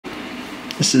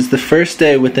This is the first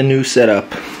day with the new setup.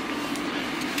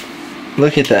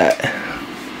 Look at that.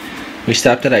 We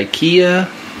stopped at IKEA.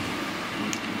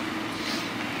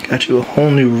 Got you a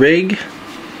whole new rig.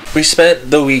 We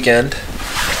spent the weekend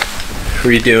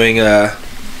redoing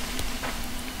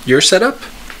your setup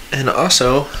and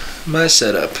also my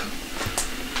setup.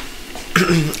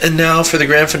 And now for the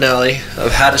grand finale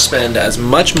of how to spend as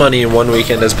much money in one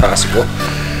weekend as possible.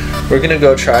 We're gonna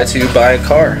go try to buy a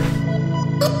car.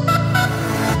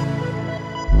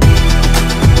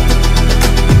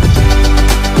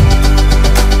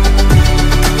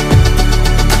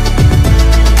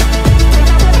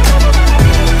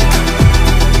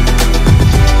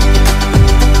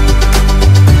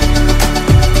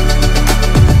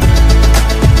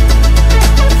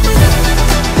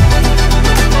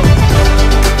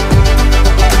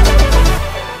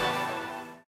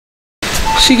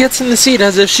 She gets in the seat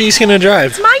as if she's gonna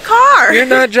drive. It's my car! You're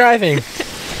not driving.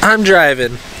 I'm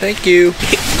driving. Thank you.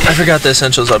 I forgot the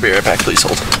essentials. I'll be right back. Please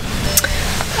hold.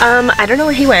 I don't know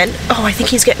where he went. Oh, I think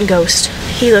he's getting Ghost.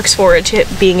 He looks forward to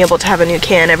being able to have a new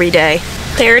can every day.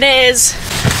 There it is.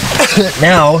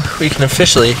 Now we can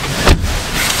officially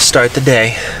start the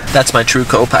day. That's my true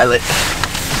co-pilot.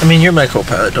 I mean, you're my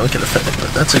co-pilot. Don't get offended,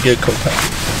 but that's a good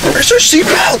co-pilot. Where's your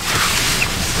seatbelt?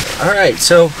 Alright,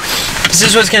 so this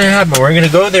is what's gonna happen. We're gonna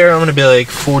go there, I'm gonna be like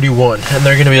 41, and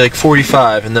they're gonna be like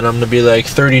 45, and then I'm gonna be like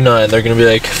 39, they're gonna be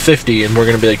like 50, and we're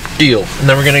gonna be like, deal. And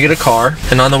then we're gonna get a car,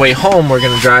 and on the way home, we're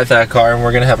gonna drive that car, and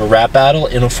we're gonna have a rap battle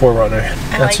in a 4Runner.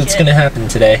 That's what's gonna happen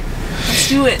today. Let's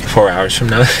do it. 4 hours from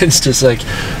now, it's just like,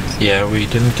 yeah, we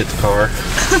didn't get the car.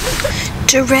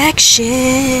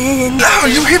 Directions. No,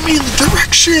 you hit me in the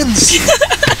directions!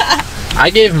 I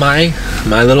gave my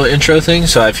little intro thing,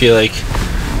 so I feel like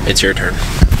it's your turn.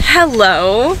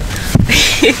 Hello.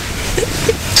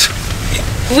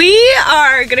 We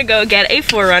are gonna go get a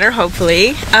 4Runner,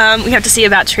 hopefully. We have to see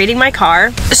about trading my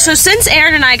car. So since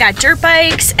Aaron and I got dirt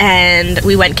bikes and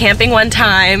we went camping one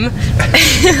time,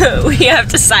 we have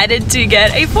decided to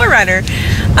get a 4Runner.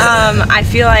 I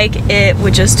feel like it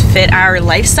would just fit our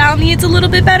lifestyle needs a little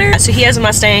bit better. So he has a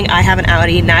Mustang, I have an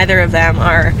Audi. Neither of them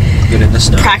are good in the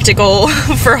snow, practical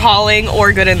for hauling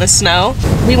or good in the snow.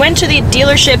 We went to the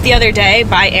dealership the other day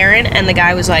by Aaron, and the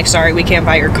guy was like, sorry, we can't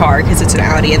buy your car because it's an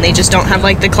Audi, and they just don't have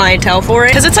like the clientele for it.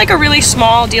 Because it's like a really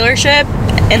small dealership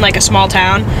in like a small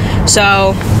town.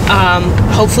 So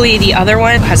hopefully the other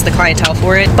one has the clientele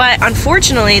for it. But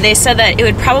unfortunately, they said that it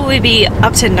would probably be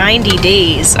up to 90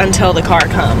 days until the car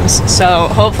comes. So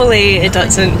hopefully it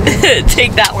doesn't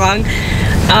take that long.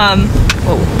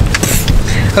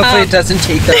 Hopefully it doesn't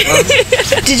take that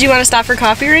long. Did you want to stop for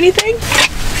coffee or anything?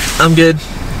 I'm good.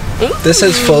 Ooh. This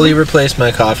has fully replaced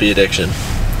my coffee addiction,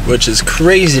 which is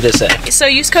crazy to say. So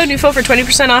use code NuFo for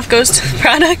 20% off Ghost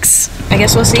products. I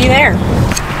guess we'll see you there.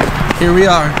 Here we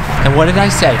are. And what did I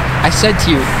say? I said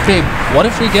to you, babe, what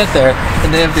if we get there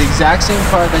and they have the exact same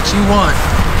car that you want,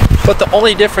 but the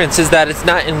only difference is that it's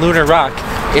not in Lunar Rock,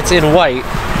 it's in white,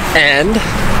 and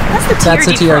that's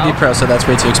the TRD Pro, so that's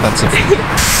way too expensive.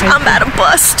 I'm about to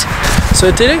bust. So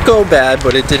it didn't go bad,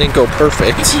 but it didn't go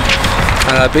perfect.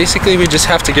 Basically, we just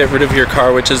have to get rid of your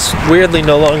car, which is weirdly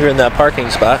no longer in that parking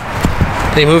spot.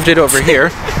 They moved it over here.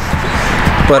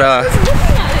 But I was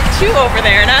looking at it too over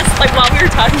there, and I was like, while we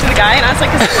were talking to the guy, and I was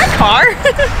like, is this my car?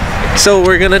 So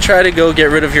we're gonna try to go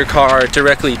get rid of your car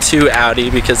directly to Audi,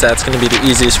 because that's gonna be the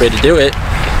easiest way to do it.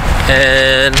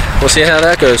 And we'll see how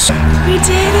that goes. We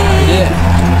did it!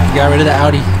 Yeah, we got rid of the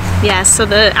Audi. Yes, so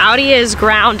the Audi is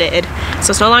grounded,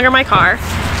 so it's no longer my car.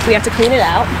 We have to clean it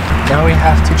out. Now we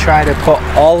have to try to put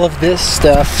all of this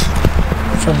stuff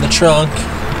from the trunk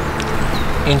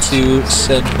into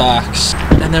said box.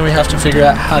 And then we have to figure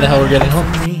out how the hell we're getting home.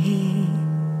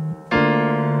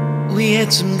 We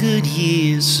had some good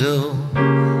years, so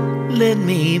let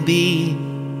me be.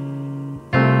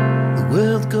 The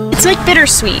world goes. It's like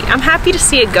bittersweet. I'm happy to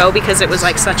see it go because it was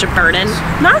like such a burden.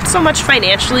 Not so much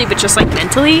financially, but just like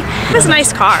mentally. It was a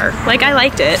nice car. Like, I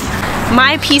liked it.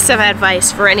 My piece of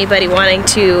advice for anybody wanting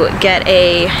to get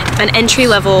an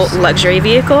entry-level luxury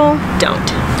vehicle, don't.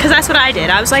 Because that's what I did.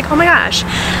 I was like, oh my gosh.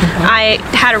 I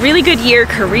had a really good year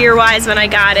career-wise when I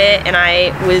got it, and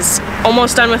I was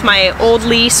almost done with my old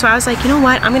lease, so I was like, you know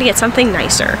what, I'm gonna get something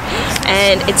nicer.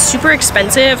 And it's super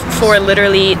expensive for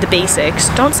literally the basics.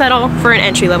 Don't settle for an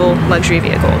entry-level luxury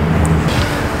vehicle.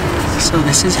 So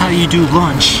this is how you do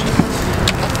lunch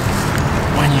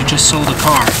when you just sold a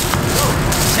car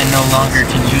and no longer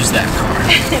can use that car.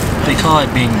 They call it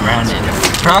being grounded.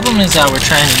 The problem is that we're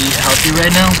trying to eat healthy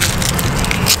right now,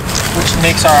 which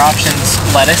makes our options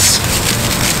lettuce.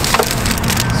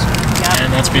 And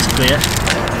that's basically it.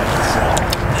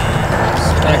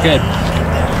 not good.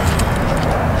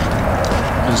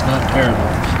 It's not terrible.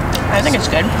 I think it's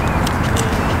good.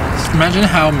 Imagine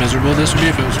how miserable this would be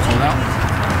if it was cold out.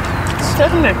 It's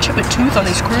definitely gonna chip a tooth on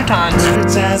these croutons.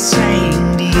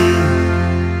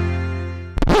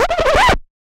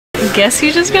 Guess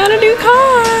you just got a new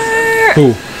car.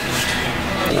 Who?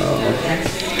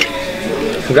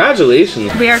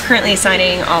 Congratulations. We are currently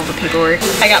signing all the paperwork.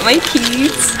 I got my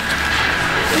keys.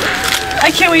 I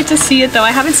can't wait to see it though.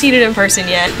 I haven't seen it in person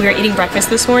yet. We were eating breakfast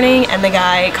this morning and the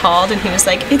guy called and he was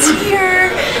like, it's here.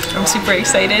 I'm super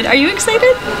excited. Are you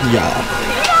excited? Yeah.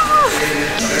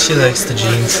 She likes the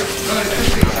jeans.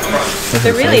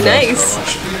 They're really nice.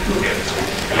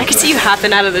 I could see you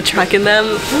hopping out of the truck in them.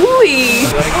 Ooh-wee.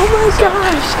 Oh my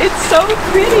gosh, it's so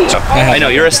pretty. I know,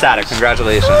 you're ecstatic.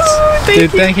 Congratulations. Oh,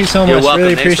 Dude, thank you so much. You're welcome.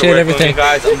 Really Thanks for appreciate working with everything. me,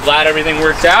 guys. I'm glad everything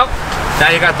worked out. Now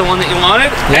you got the one that you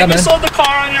wanted. Yeah, and man. you sold the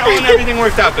car on your own. Everything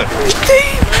worked out good.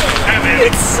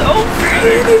 It's so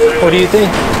pretty. What do you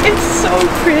think? It's so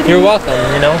pretty. You're welcome,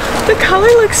 you know? The color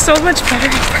looks so much better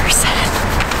in person.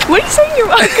 What are you saying you're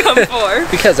welcome for?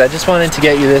 Because I just wanted to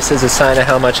get you this as a sign of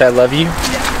how much I love you.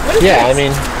 Yeah, I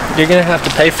mean, you're gonna have to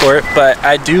pay for it, but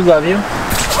I do love you.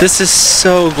 This is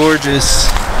so gorgeous.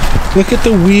 Look at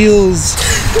the wheels.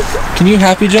 Can you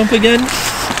happy jump again?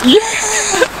 Yeah!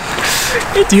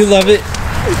 Do you love it?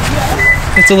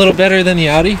 Yeah. It's a little better than the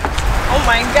Audi. Oh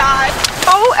my god.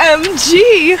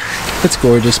 OMG. It's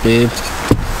gorgeous, babe.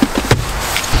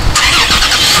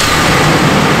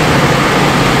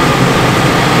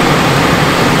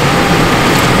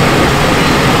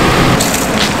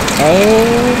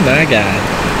 Oh my god.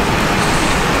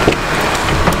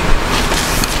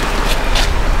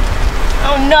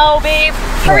 Oh no, babe.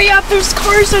 Hurry up, there's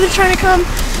cars that are trying to come.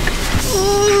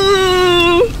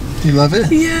 Ooh. You love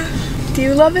it? Yeah. Do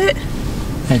you love it?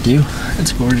 I do.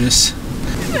 It's gorgeous.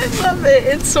 I love it.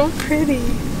 It's so pretty.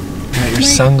 Got your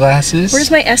sunglasses. Where's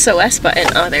my SOS button?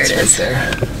 Oh, there it is. Right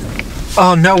there.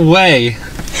 Oh, no way.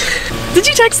 Did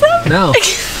you text them? No.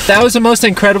 That was the most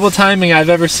incredible timing I've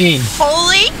ever seen.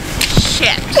 Holy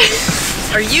shit.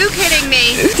 Are you kidding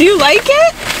me? Do you like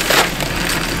it?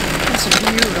 It's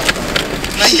beautiful.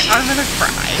 Like, I'm gonna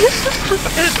cry.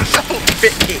 It's so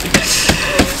pretty.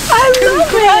 I love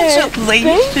it.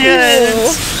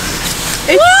 Congratulations.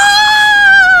 It's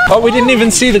Oh, we didn't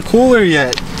even see the cooler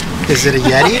yet. Is it a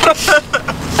Yeti?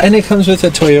 And it comes with a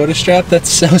Toyota strap. That's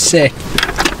so sick.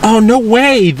 Oh, no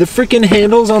way. The freaking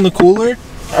handles on the cooler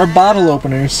are bottle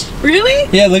openers. really?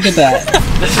 Yeah, look at that.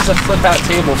 This is a flip out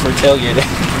table for tailgating.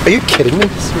 Are you kidding me?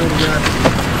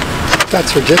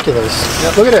 That's ridiculous.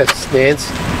 Look at this, Nance.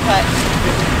 What?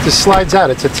 This slides out.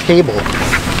 It's a table,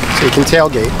 so you can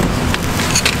tailgate.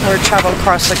 Or travel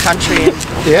across the country and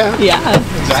Yeah. Yeah.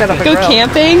 set up a Go grill.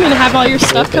 camping and have all your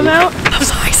stuff come out. I'm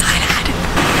so excited.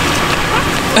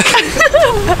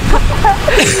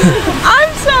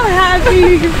 I'm so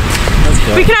happy.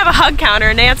 We can have a hug counter,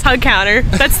 a Nance hug counter.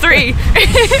 That's 3.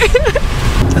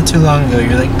 Not too long ago,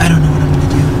 you're like, I don't know what I'm gonna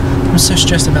do. I'm so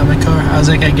stressed about my car. I was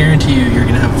like, I guarantee you're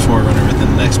gonna have a 4Runner within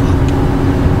the next month.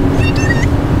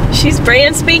 She's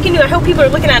brand spanking new. I hope people are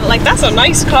looking at it like, that's a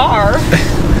nice car.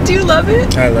 Do you love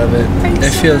it? I love it. you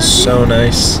It so feels so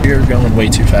nice. You're going way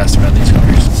too fast around these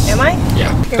cars. Am I?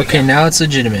 Yeah. Here we Okay, go. now it's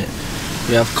legitimate.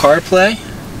 We have CarPlay.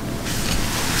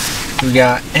 We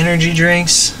got energy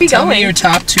drinks. We Tell me going? your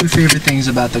top 2 favorite things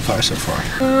about the car so far.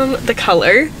 The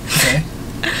color. Okay.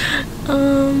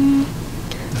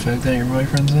 The fact that your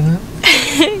boyfriend's in it.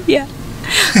 Yeah.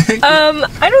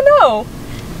 I don't know.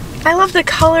 I love the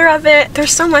color of it.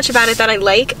 There's so much about it that I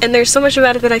like, and there's so much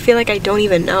about it that I feel like I don't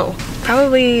even know.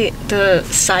 Probably the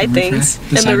side The roof things rack? The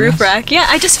and the side roof rails? rack. Yeah,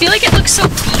 I just feel like it looks so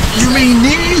beefy. You mean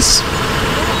these?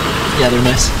 Yeah, they're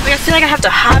nice. Like I feel like I have to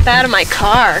hop out of my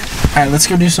car. Alright, let's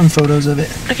go do some photos of it.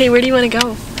 Okay, where do you want to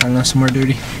go? I don't know, somewhere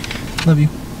dirty. Love you.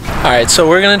 Alright, so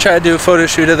we're gonna try to do a photo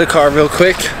shoot of the car real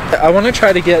quick. I wanna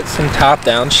try to get some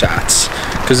top-down shots,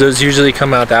 because those usually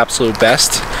come out the absolute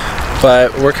best.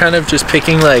 But we're kind of just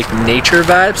picking like nature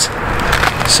vibes.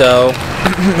 So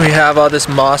we have all this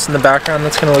moss in the background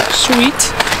that's gonna look sweet.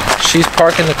 She's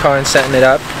parking the car and setting it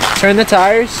up. Turn the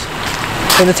tires.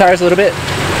 Turn the tires a little bit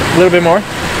more.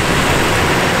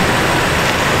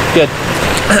 Good.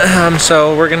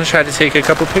 So we're gonna try to take a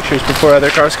couple pictures before other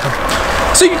cars come.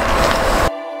 See you.